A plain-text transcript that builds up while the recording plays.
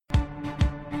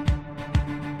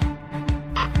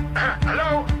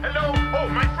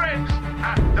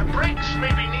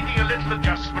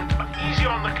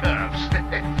on the curves.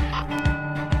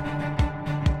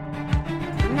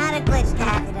 I'm not a glitch to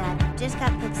have it up. Just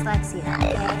got dyslexia,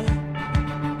 okay?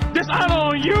 Dishonor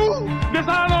on you?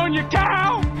 Dishonor on your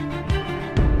cow?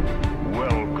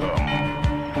 Welcome,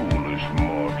 foolish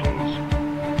mortals.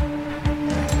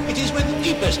 It is with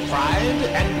deepest pride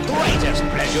and greatest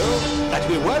pleasure that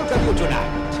we welcome you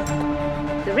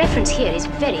tonight. The reference here is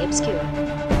very obscure.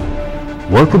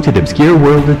 Welcome to the Obscure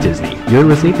World of Disney. You're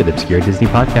listening to the Obscure Disney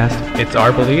Podcast. It's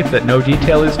our belief that no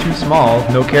detail is too small,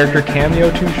 no character cameo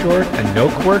too short, and no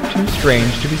quirk too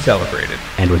strange to be celebrated.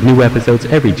 And with new episodes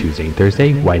every Tuesday and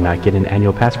Thursday, why not get an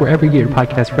annual pass wherever you get your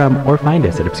podcast from, or find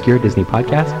us at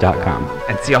obscuredisneypodcast.com.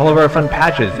 And see all of our fun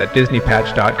patches at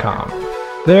disneypatch.com.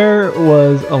 There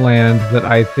was a land that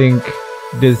I think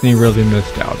Disney really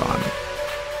missed out on.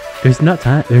 There's not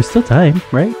time. There's still time,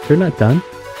 right? They're not done.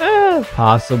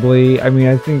 Possibly. I mean,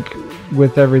 I think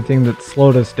with everything that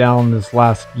slowed us down this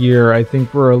last year, I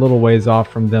think we're a little ways off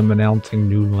from them announcing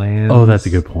new lands. Oh, that's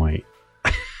a good point.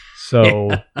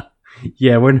 So,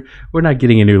 yeah, we're not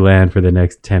getting a new land for the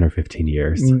next 10 or 15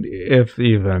 years. if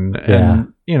even. Yeah,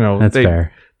 and, you know, that's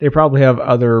fair. They probably have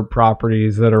other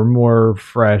properties that are more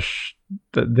fresh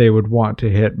that they would want to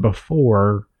hit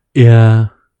before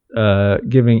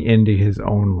giving Indy his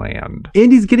own land.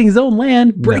 Indy's getting his own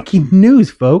land. Breaking news,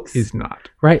 folks. He's not.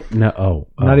 Right? No.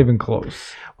 Not even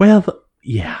close. Well,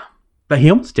 yeah. But he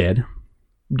almost did.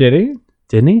 Did he?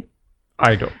 Didn't he?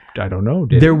 I don't know.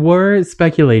 There were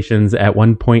speculations at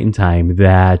one point in time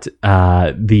that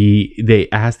they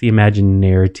asked the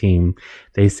Imagineer team,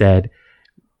 they said,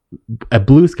 a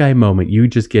blue sky moment, you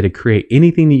just get to create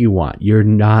anything that you want. You're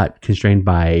not constrained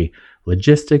by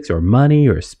logistics or money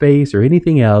or space or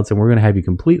anything else, and we're going to have you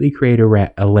completely create a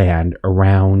land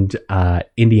around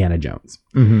Indiana Jones.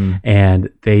 Mm-hmm. And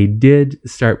they did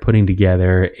start putting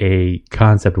together a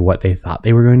concept of what they thought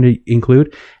they were going to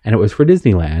include, and it was for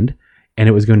Disneyland, and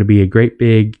it was going to be a great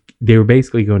big, they were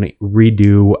basically going to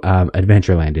redo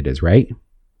Adventureland, it is, right?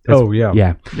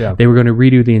 Yeah. They were going to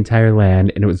redo the entire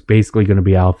land, and it was basically going to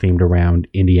be all themed around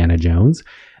Indiana Jones.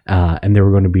 And there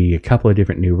were going to be a couple of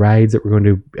different new rides that were going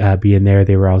to be in there.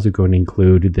 They were also going to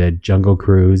include the Jungle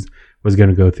Cruise was going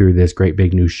to go through this great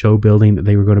big new show building that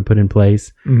they were going to put in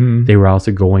place. Mm-hmm. They were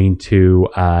also going to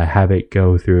have it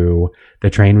go through, the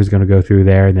train was going to go through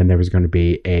there, and then there was going to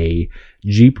be a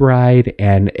Jeep ride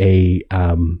and a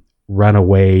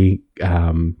runaway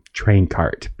train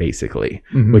cart, basically.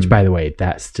 Mm-hmm. Which, by the way,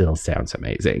 that still sounds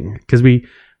amazing because we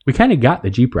kind of got the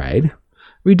Jeep ride.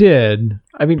 We did.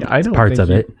 I mean, I don't parts think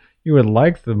of it. You would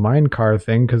like the mine car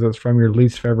thing because it's from your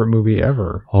least favorite movie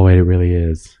ever. Oh, it really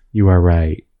is. You are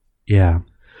right. Yeah.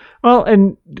 Well,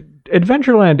 and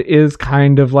Adventureland is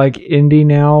kind of like Indy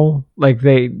now. Like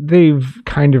they've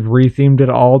kind of rethemed it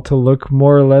all to look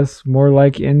more or less more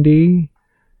like Indy.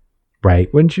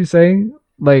 Right. Wouldn't you say?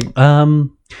 Like,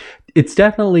 it's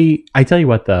definitely, I tell you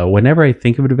what though, whenever I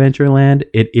think of Adventureland,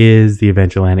 it is the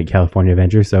Adventureland at California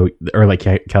Adventure. So, or like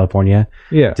California,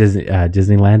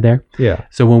 Disneyland there. Yeah.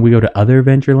 So when we go to other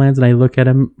Adventurelands and I look at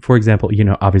them, for example,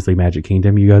 obviously Magic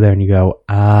Kingdom, you go there and you go,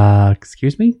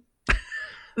 excuse me?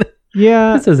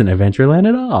 Yeah. This isn't Adventureland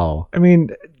at all. I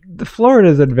mean, the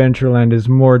Florida's Adventureland is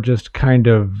more just kind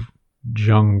of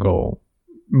jungle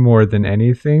more than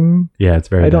anything. Yeah, it's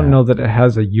very I don't know that it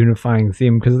has a unifying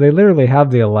theme because they literally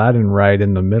have the Aladdin ride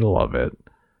in the middle of it,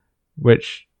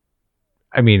 which,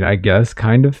 I mean, I guess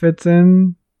kind of fits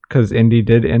in because Indy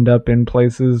did end up in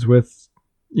places with,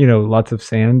 lots of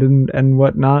sand and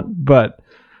whatnot. But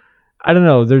I don't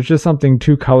know. There's just something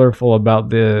too colorful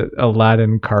about the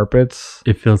Aladdin carpets.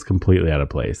 It feels completely out of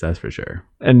place, that's for sure.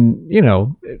 And,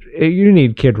 you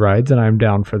need kid rides, and I'm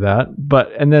down for that.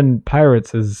 And then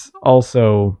Pirates is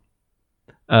also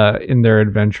in their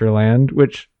Adventureland,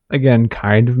 which, again,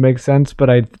 kind of makes sense. But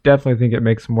I definitely think it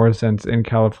makes more sense in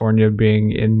California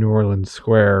being in New Orleans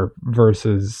Square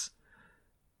versus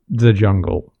the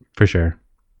jungle. For sure.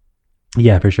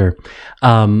 Yeah, for sure.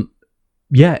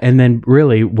 Yeah, and then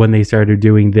really when they started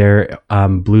doing their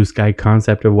blue sky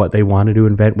concept of what they wanted to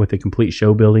invent with a complete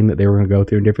show building that they were going to go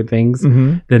through and different things,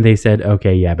 mm-hmm. then they said,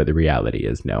 okay, yeah, but the reality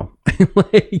is no.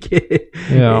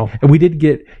 And we did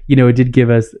get, it did give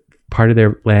us, part of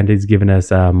their land has given us,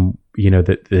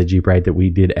 the Jeep ride that we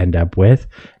did end up with.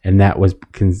 And that was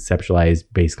conceptualized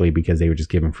basically because they were just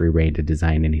given free reign to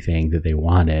design anything that they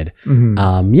wanted.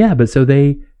 Mm-hmm. But so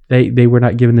they were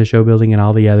not given the show building and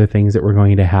all the other things that were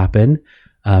going to happen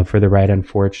for the ride,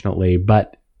 unfortunately.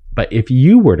 But if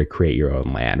you were to create your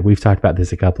own land, we've talked about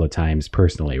this a couple of times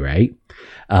personally, right?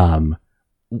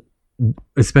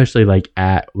 Especially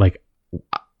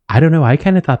I don't know. I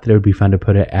kind of thought that it would be fun to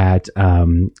put it at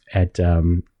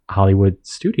Hollywood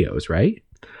Studios, right?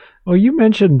 Well, you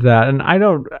mentioned that, and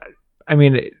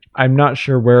I'm not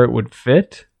sure where it would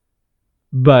fit,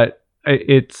 but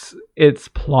it's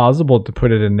plausible to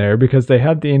put it in there because they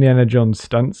had the Indiana Jones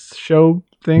stunts show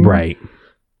thing, Right.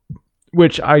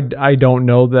 which I don't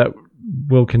know that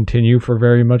will continue for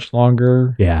very much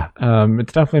longer. Yeah.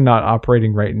 It's definitely not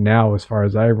operating right now as far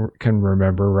as I can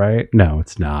remember, right? No,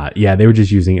 it's not. Yeah, they were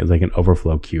just using it as like an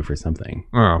overflow queue for something.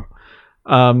 Oh.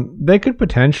 They could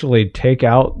potentially take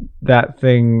out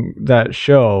that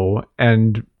show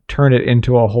and turn it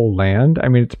into a whole land. I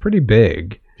mean, it's pretty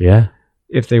big Yeah.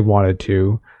 if they wanted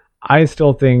to. I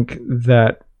still think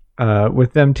that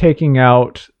with them taking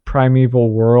out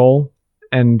Primeval Whirl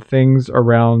and things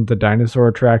around the dinosaur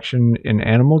attraction in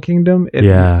Animal Kingdom,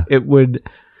 it would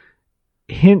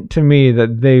hint to me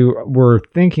that they were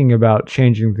thinking about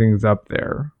changing things up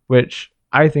there, which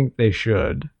I think they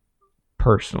should,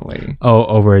 personally. Oh,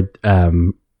 over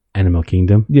Animal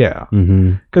Kingdom? Yeah.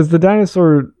 Mm-hmm. Because the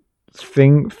dinosaur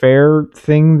fair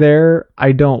thing there,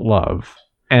 I don't love.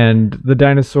 And the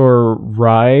dinosaur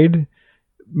ride,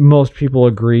 most people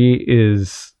agree,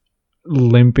 is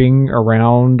limping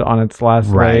around on its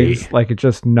last legs. Like, it's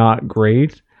just not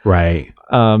great. Right.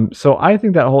 So I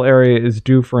think that whole area is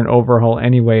due for an overhaul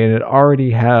anyway, and it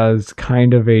already has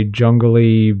kind of a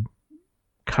jungly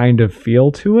kind of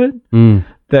feel to it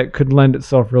that could lend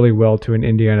itself really well to an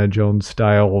Indiana Jones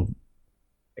style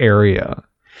area.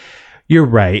 You're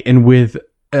right. And with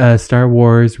Star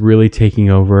Wars really taking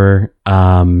over,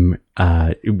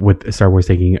 with Star Wars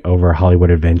taking over Hollywood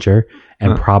Adventure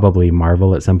and probably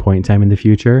Marvel at some point in time in the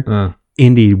future,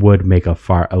 Indy would make a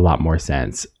lot more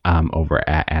sense over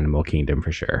at Animal Kingdom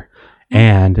for sure.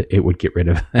 And it would get rid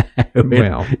of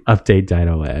update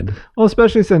Dino Land. Well,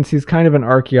 especially since he's kind of an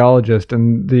archaeologist,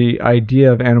 and the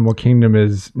idea of Animal Kingdom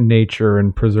is nature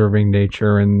and preserving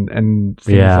nature and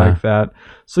things like that.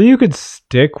 So you could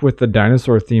stick with the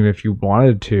dinosaur theme if you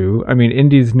wanted to. I mean,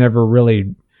 Indy's never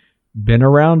really been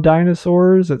around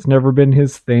dinosaurs. It's never been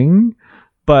his thing.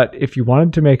 But if you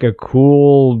wanted to make a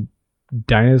cool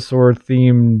dinosaur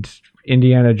themed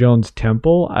Indiana Jones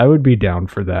temple, I would be down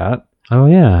for that. Oh,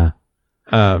 yeah.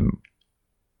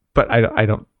 But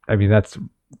I mean, that's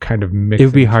kind of mixed. It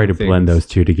would be hard to blend those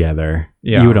two together.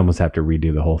 Yeah. You would almost have to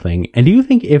redo the whole thing. And do you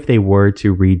think if they were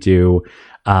to redo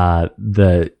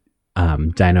the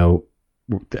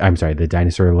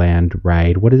Dinosaur Land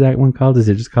ride, what is that one called? Is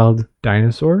it just called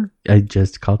Dinosaur?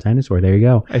 Just called Dinosaur. There you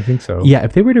go. I think so. Yeah,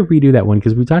 if they were to redo that one,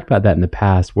 because we talked about that in the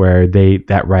past, where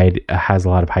that ride has a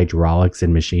lot of hydraulics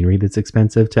and machinery that's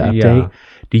expensive to update. Yeah.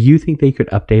 Do you think they could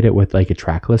update it with like a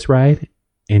trackless ride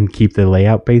and keep the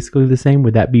layout basically the same?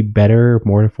 Would that be better,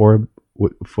 more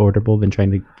affordable than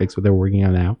trying to fix what they're working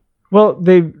on now? Well,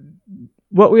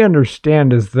 what we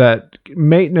understand is that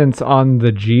maintenance on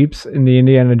the Jeeps in the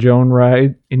Indiana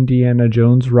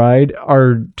Jones ride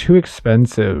are too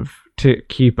expensive to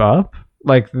keep up.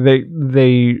 Like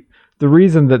the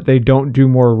reason that they don't do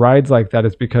more rides like that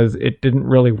is because it didn't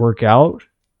really work out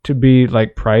to be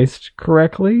like priced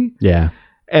correctly. Yeah.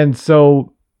 And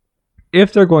so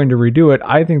if they're going to redo it,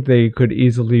 I think they could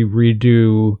easily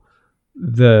redo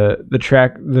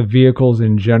the vehicles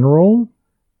in general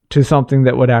to something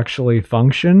that would actually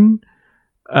function.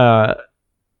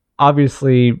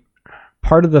 Obviously,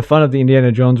 part of the fun of the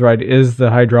Indiana Jones ride is the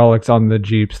hydraulics on the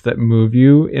Jeeps that move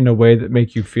you in a way that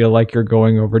make you feel like you're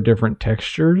going over different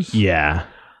textures. Yeah.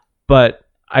 But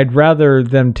I'd rather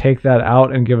them take that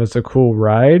out and give us a cool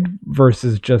ride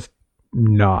versus just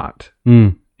not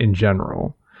in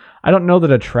general. I don't know that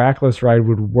a trackless ride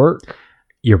would work.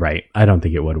 You're right. I don't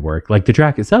think it would work. Like, the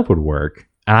track itself would work,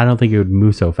 and I don't think it would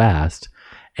move so fast.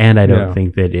 And I don't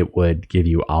think that it would give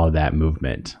you all of that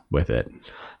movement with it.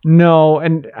 No,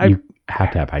 and you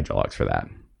have to have hydraulics for that.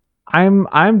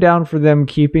 I'm down for them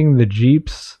keeping the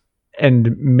Jeeps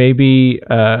and maybe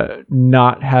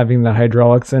not having the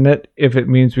hydraulics in it if it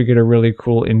means we get a really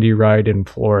cool Indy ride in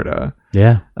Florida.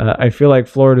 Yeah. I feel like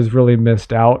Florida's really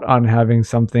missed out on having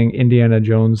something Indiana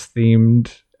Jones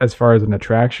themed as far as an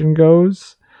attraction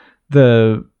goes.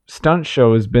 The stunt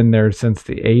show has been there since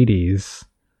the 80s.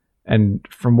 And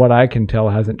from what I can tell,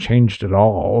 hasn't changed at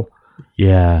all.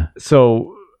 Yeah.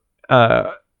 So,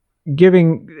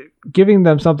 giving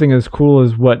them something as cool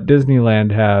as what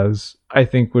Disneyland has, I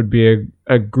think would be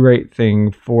a great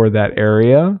thing for that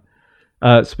area,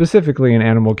 specifically in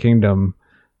Animal Kingdom.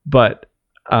 But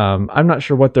I'm not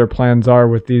sure what their plans are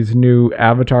with these new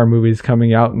Avatar movies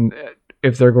coming out, and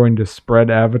if they're going to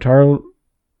spread Avatar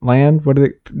Land,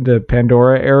 the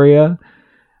Pandora area.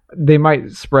 They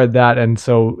might spread that, and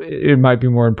so it might be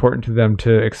more important to them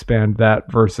to expand that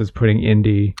versus putting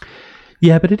Indy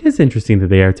Yeah, but it is interesting that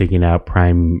they are taking out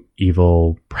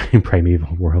Primeval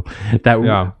World,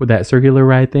 that circular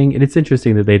ride thing. And it's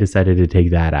interesting that they decided to take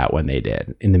that out when they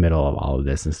did in the middle of all of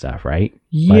this and stuff, right?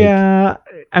 Yeah,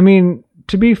 I mean,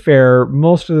 to be fair,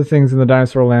 most of the things in the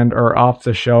Dinosaur Land are off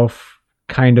the shelf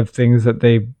kind of things that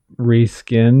they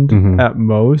reskinned at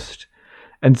most.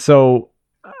 And so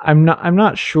I'm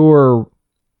not sure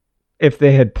if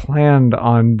they had planned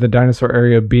on the dinosaur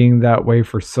area being that way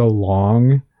for so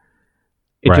long.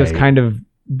 It just kind of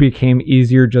became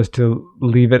easier just to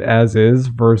leave it as is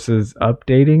versus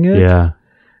updating it. Yeah.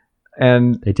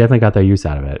 And they definitely got their use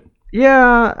out of it.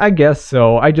 Yeah, I guess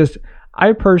so.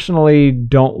 I personally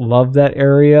don't love that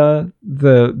area.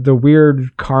 The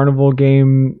weird carnival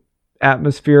game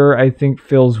atmosphere, I think,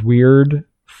 feels weird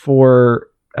for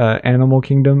Animal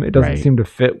Kingdom. It doesn't seem to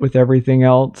fit with everything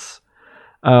else.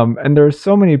 And there's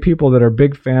so many people that are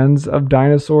big fans of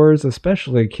dinosaurs,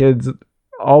 especially kids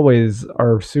always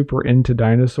are super into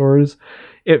dinosaurs.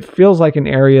 It feels like an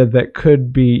area that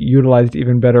could be utilized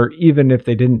even better, even if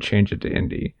they didn't change it to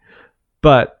Indy.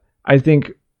 But I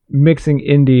think mixing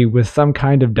Indy with some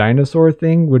kind of dinosaur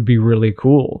thing would be really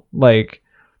cool. Like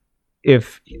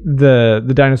if the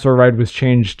dinosaur ride was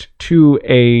changed to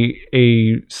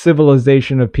a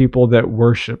civilization of people that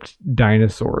worshipped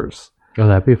dinosaurs. Oh,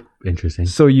 that'd be interesting.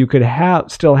 So you could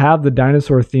still have the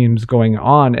dinosaur themes going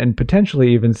on and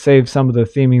potentially even save some of the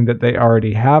theming that they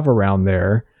already have around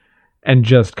there and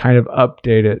just kind of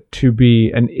update it to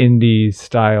be an Indy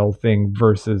style thing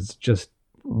versus just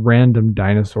random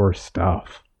dinosaur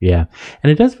stuff. Yeah.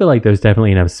 And it does feel like there's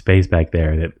definitely enough space back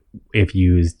there that if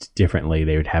used differently,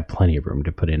 they would have plenty of room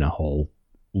to put in a whole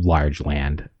large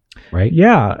land. Right?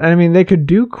 Yeah. I mean, they could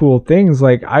do cool things.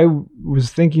 Like I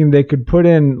was thinking they could put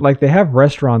in, like they have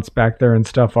restaurants back there and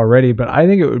stuff already, but I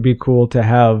think it would be cool to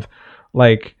have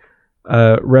like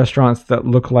restaurants that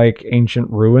look like ancient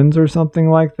ruins or something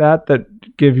like that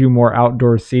give you more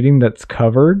outdoor seating that's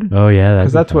covered. Oh yeah.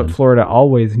 Because that's what Florida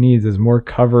always needs is more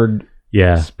covered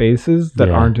spaces that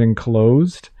aren't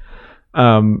enclosed.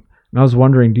 And I was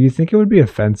wondering, do you think it would be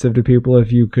offensive to people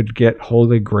if you could get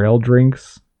Holy Grail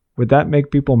drinks? Would that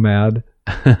make people mad?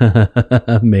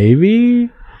 Maybe.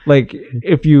 Like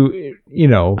if you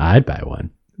I'd buy one.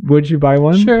 Would you buy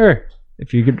one? Sure.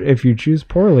 If you choose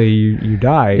poorly, you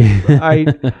die.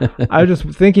 I was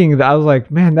just thinking that I was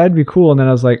like, man, that'd be cool. And then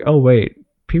I was like, oh wait,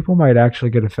 people might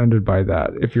actually get offended by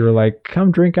that. If you're like,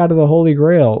 come drink out of the Holy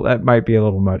Grail, that might be a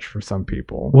little much for some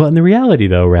people. Well, and the reality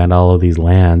though, around all of these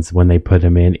lands, when they put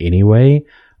them in anyway,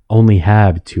 only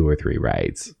have 2 or 3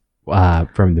 rides.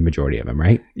 From the majority of them,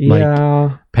 right? Yeah.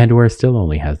 Like, Pandora still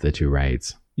only has the 2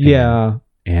 rides. Yeah.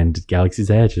 And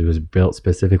Galaxy's Edge was built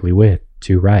specifically with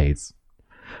 2 rides.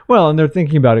 Well, and they're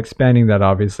thinking about expanding that,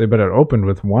 obviously, but it opened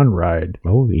with 1 ride.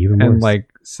 Oh, even worse. And like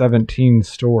 17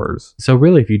 stores. So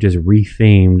really, if you just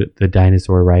rethemed the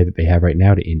dinosaur ride that they have right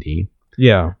now to Indy,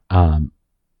 yeah,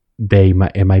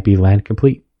 it might be land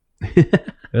complete.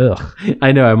 Ugh.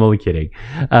 I know, I'm only kidding.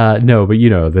 No, but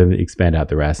then expand out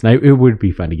the rest. And it would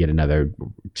be fun to get another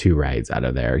 2 rides out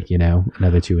of there,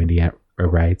 another 2 Indiana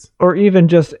rides. Or even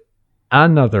just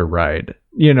another ride,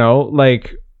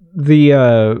 like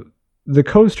the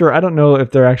coaster. I don't know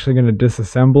if they're actually going to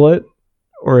disassemble it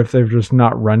or if they're just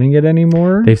not running it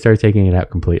anymore. They've started taking it out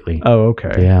completely. Oh,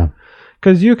 okay. Yeah.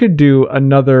 Because you could do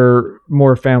another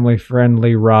more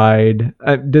family-friendly ride.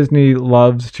 Disney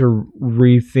loves to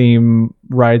retheme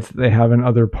rides that they have in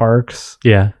other parks.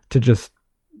 Yeah. To just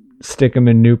stick them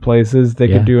in new places. They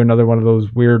could do another one of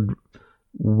those weird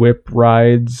whip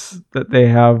rides that they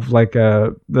have, like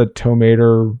the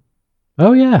Tomater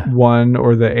one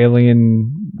or the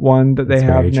Alien one that they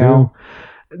have now.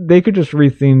 They could just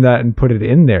retheme that and put it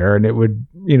in there, and it would,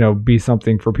 be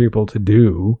something for people to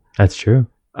do. That's true.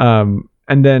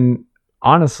 And then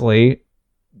honestly,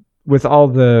 with all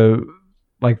the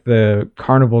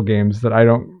carnival games that I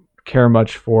don't care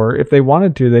much for, if they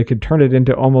wanted to, they could turn it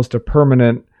into almost a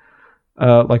permanent,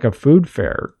 like a food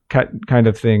fair kind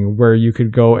of thing where you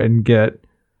could go and get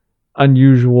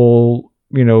unusual,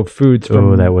 foods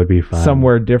from that would be fun.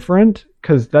 Somewhere different,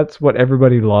 because that's what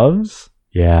everybody loves.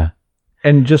 Yeah.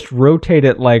 And just rotate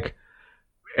it like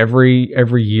every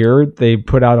year they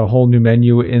put out a whole new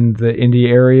menu in the Indy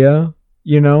area,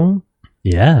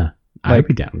 Yeah, I'd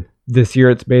be down. This year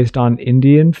it's based on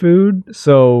Indian food,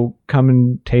 so come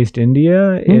and taste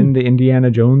India in the Indiana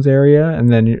Jones area, and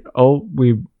then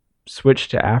we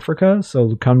switched to Africa,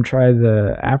 so come try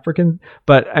the African.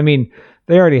 But I mean,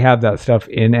 they already have that stuff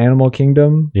in Animal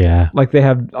Kingdom. Yeah, like they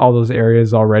have all those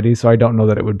areas already, so I don't know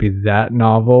that it would be that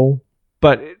novel.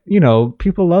 But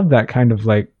people love that kind of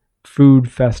like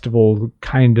food festival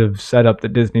kind of setup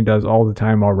that Disney does all the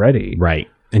time already. Right.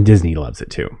 And Disney loves it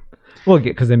too. Well,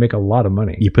 because they make a lot of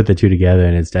money. You put the two together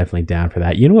and it's definitely down for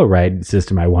that. You know what ride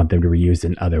system I want them to reuse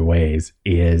in other ways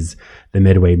is the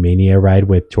Midway Mania ride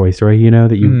with Toy Story, you know,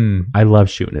 that I love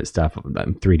shooting at stuff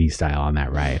 3D style on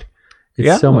that ride.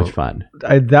 It's so much fun.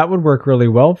 That would work really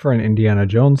well for an Indiana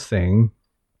Jones thing,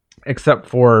 except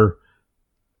for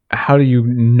how do you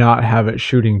not have it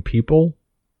shooting people?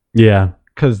 Yeah.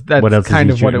 Because that's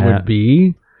kind of what it would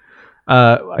be.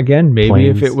 Again, maybe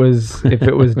Planes. if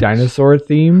it was dinosaur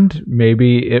themed,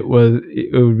 maybe it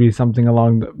would be something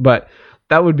along but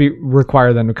that would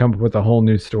require them to come up with a whole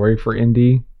new story for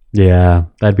Indy. Yeah,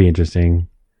 that'd be interesting.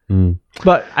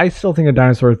 But I still think a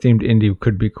dinosaur themed Indy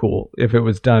could be cool if it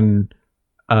was done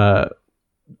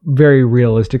very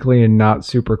realistically and not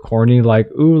super corny,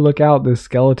 like, ooh, look out, this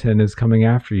skeleton is coming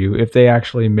after you. If they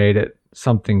actually made it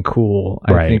something cool,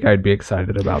 I think I'd be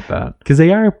excited about that. Because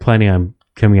they are planning on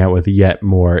coming out with yet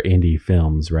more indie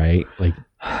films, right? Like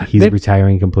he's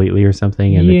retiring completely or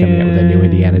something, and they're coming out with a new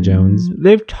Indiana Jones.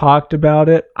 They've talked about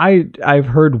it. I've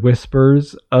heard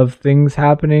whispers of things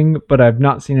happening, but I've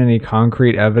not seen any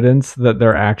concrete evidence that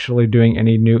they're actually doing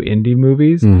any new indie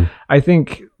movies. I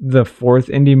think the fourth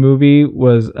indie movie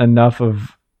was enough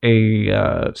of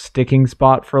a sticking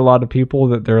spot for a lot of people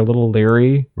that they're a little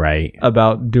leery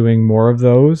about doing more of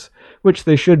those, which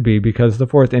they should be, because the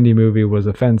fourth indie movie was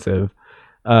offensive.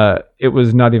 It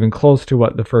was not even close to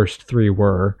what the first three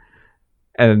were.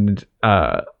 And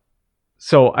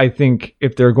so I think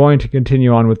if they're going to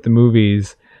continue on with the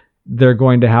movies, they're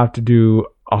going to have to do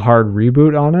a hard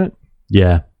reboot on it.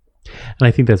 Yeah. And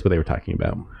I think that's what they were talking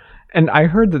about. And I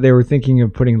heard that they were thinking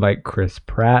of putting like Chris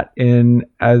Pratt in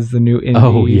as the new indie.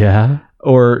 Oh, yeah.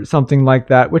 Or something like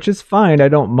that, which is fine. I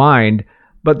don't mind.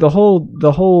 But the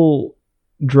whole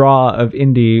draw of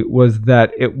indie was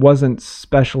that it wasn't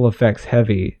special effects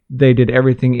heavy. They did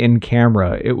everything in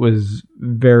camera. It was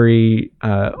very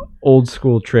old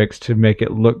school tricks to make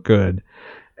it look good.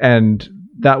 And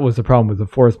that was the problem with the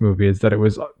fourth movie, is that it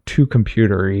was too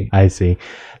computery. I see.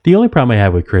 The only problem I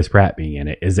have with Chris Pratt being in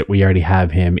it is that we already have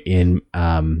him in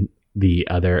the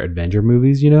other Avenger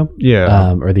movies, you know?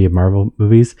 Yeah. Or the Marvel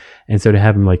movies. And so to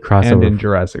have him like crossover. And in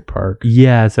Jurassic Park.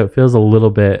 Yeah. So it feels a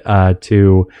little bit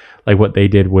to like what they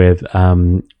did with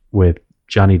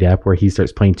Johnny Depp, where he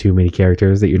starts playing too many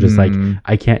characters that you're just like,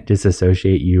 I can't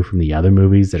disassociate you from the other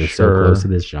movies that are so close to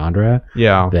this genre.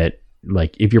 Yeah. That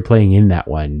like, if you're playing in that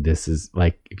one, this is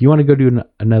like, if you want to go do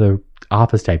another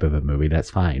Office type of a movie, that's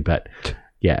fine. But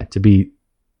yeah, to be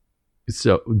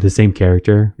so the same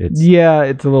character, it's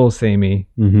a little samey.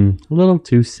 A little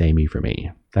too samey for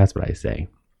me. That's what I say.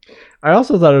 I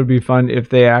also thought it would be fun if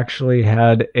they actually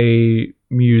had a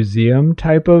museum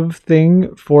type of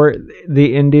thing for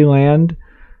the Indie Land,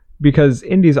 because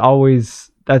Indy's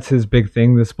always, that's his big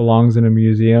thing. This belongs in a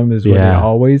museum is what he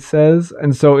always says.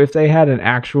 And so if they had an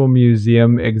actual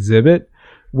museum exhibit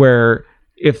where,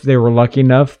 if they were lucky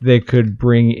enough, they could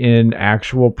bring in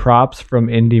actual props from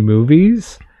indie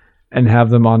movies and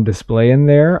have them on display in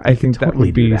there, I think that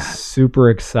would be super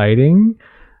exciting.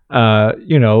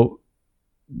 You know,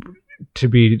 to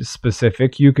be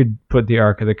specific, you could put the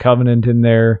Ark of the Covenant in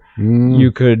there.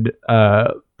 You could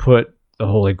put the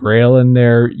Holy Grail in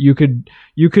there. You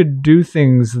could do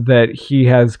things that he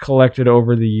has collected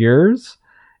over the years,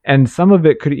 and some of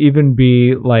it could even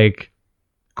be like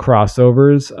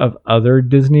crossovers of other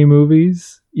Disney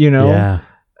movies, you know?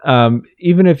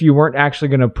 Even if you weren't actually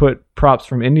going to put props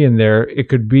from Indy in there, it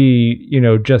could be, you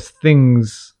know, just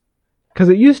things, because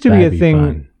it used to be a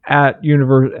thing at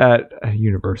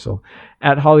Universal,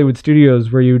 at Hollywood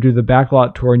Studios, where you would do the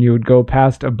backlot tour and you would go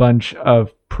past a bunch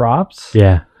of props.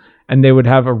 Yeah. And they would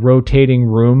have a rotating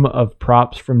room of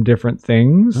props from different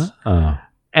things.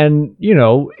 And, you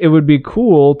know, it would be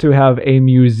cool to have a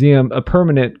museum, a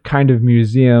permanent kind of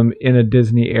museum in a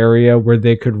Disney area where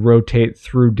they could rotate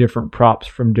through different props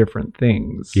from different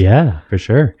things. Yeah, for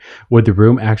sure. Would the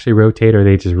room actually rotate, or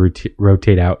they just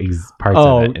rotate out parts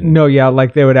of it? No, yeah,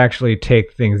 like they would actually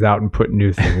take things out and put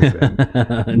new things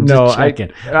in. No, I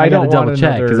gotta double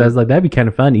check, because I was like, that'd be kind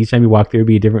of fun. Each time you walk through, it'd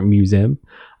be a different museum.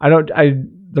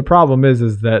 The problem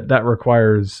is that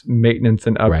requires maintenance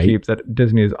and upkeep that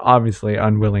Disney is obviously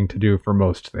unwilling to do for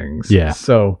most things. Yeah.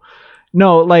 So,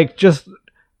 no, like just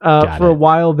for a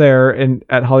while there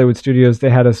at Hollywood Studios, they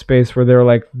had a space where they were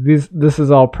like, this is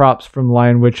all props from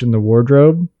Lion, Witch, and the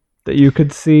Wardrobe that you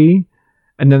could see.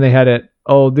 And then they had it,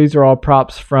 these are all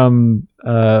props from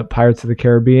Pirates of the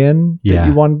Caribbean that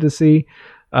you wanted to see.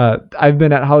 I've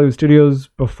been at Hollywood Studios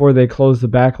before they closed the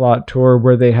backlot tour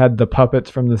where they had the puppets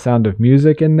from The Sound of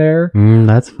Music in there.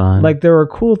 That's fun. Like, there are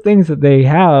cool things that they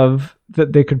have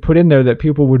that they could put in there that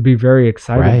people would be very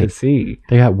excited to see.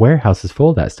 They got warehouses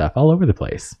full of that stuff all over the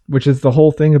place. Which is the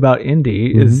whole thing about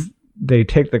Indy, is they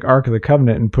take the Ark of the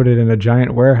Covenant and put it in a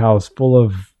giant warehouse full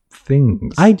of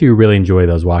things. I do really enjoy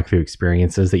those walkthrough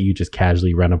experiences that you just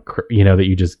casually run up, that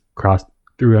you just cross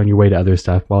through on your way to other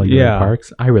stuff while you're in the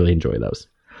parks. I really enjoy those.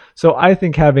 So I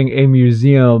think having a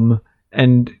museum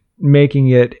and making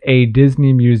it a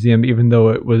Disney museum, even though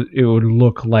it would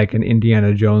look like an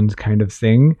Indiana Jones kind of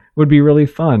thing, would be really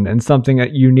fun and something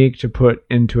unique to put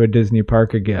into a Disney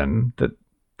park again that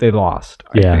they lost,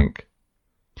 I think.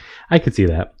 I could see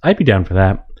that. I'd be down for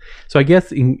that. So I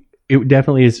guess it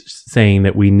definitely is saying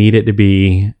that we need it to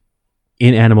be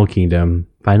in Animal Kingdom,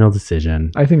 Final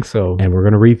Decision. I think so. And we're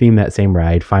going to retheme that same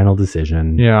ride, Final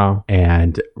Decision. Yeah.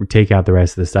 And take out the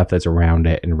rest of the stuff that's around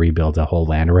it and rebuild a whole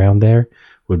land around there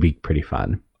would be pretty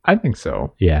fun. I think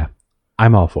so. Yeah.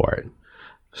 I'm all for it.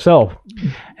 So.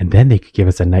 And then they could give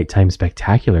us a nighttime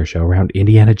spectacular show around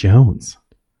Indiana Jones.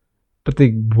 But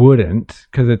they wouldn't,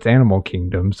 because it's Animal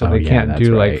Kingdom, so they can't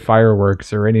do like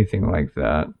fireworks or anything like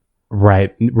that.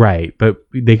 Right. But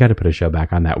they got to put a show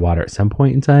back on that water at some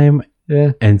point in time.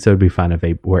 Yeah. And so it'd be fun if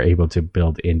they were able to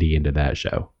build Indy into that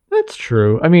show. That's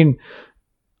true. I mean,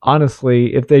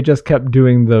 honestly, if they just kept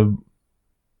doing the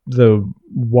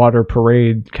water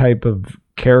parade type of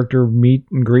character meet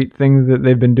and greet things that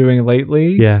they've been doing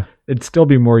lately, it'd still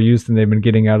be more use than they've been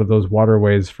getting out of those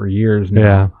waterways for years now.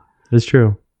 Yeah, that's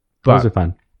true. Those are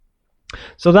fun.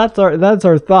 So that's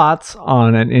our thoughts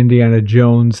on an Indiana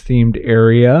Jones themed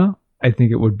area. I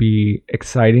think it would be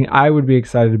exciting. I would be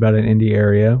excited about an Indy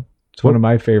area. It's one of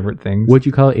my favorite things. Would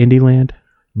you call it Indyland?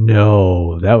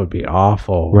 No, that would be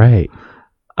awful. Right.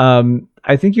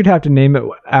 I think you'd have to name it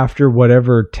after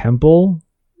whatever temple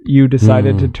you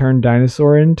decided to turn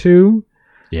Dinosaur into.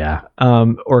 Yeah.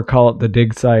 Or call it the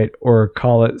dig site, or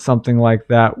call it something like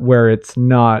that, where it's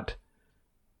not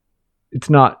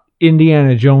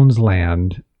Indiana Jones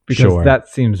land, because that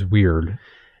seems weird.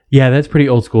 Yeah, that's pretty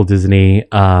old school Disney.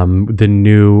 The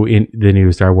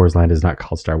new Star Wars land is not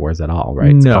called Star Wars at all,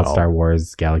 right? It's called Star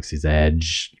Wars Galaxy's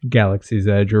Edge. Galaxy's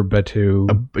Edge or Batuu.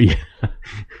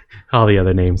 All the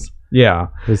other names. Yeah.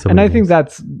 And I think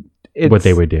that's what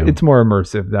they would do. It's more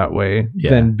immersive that way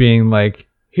than being like,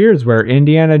 here's where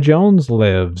Indiana Jones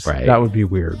lives. Right. That would be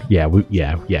weird. Yeah,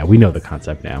 we know the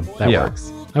concept now. That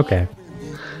works. Okay.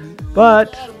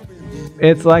 But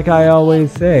it's like I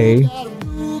always say,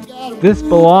 this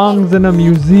belongs in a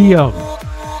museum.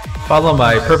 Follow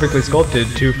my perfectly sculpted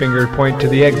two-fingered point to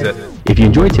the exit. If you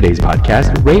enjoyed today's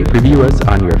podcast, rate, review us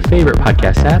on your favorite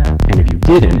podcast app. And if you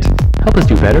didn't, help us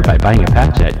do better by buying a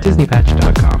patch at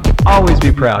DisneyPatch.com. Always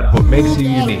be proud of what makes you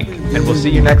unique. And we'll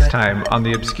see you next time on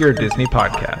the Obscure Disney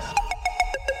Podcast.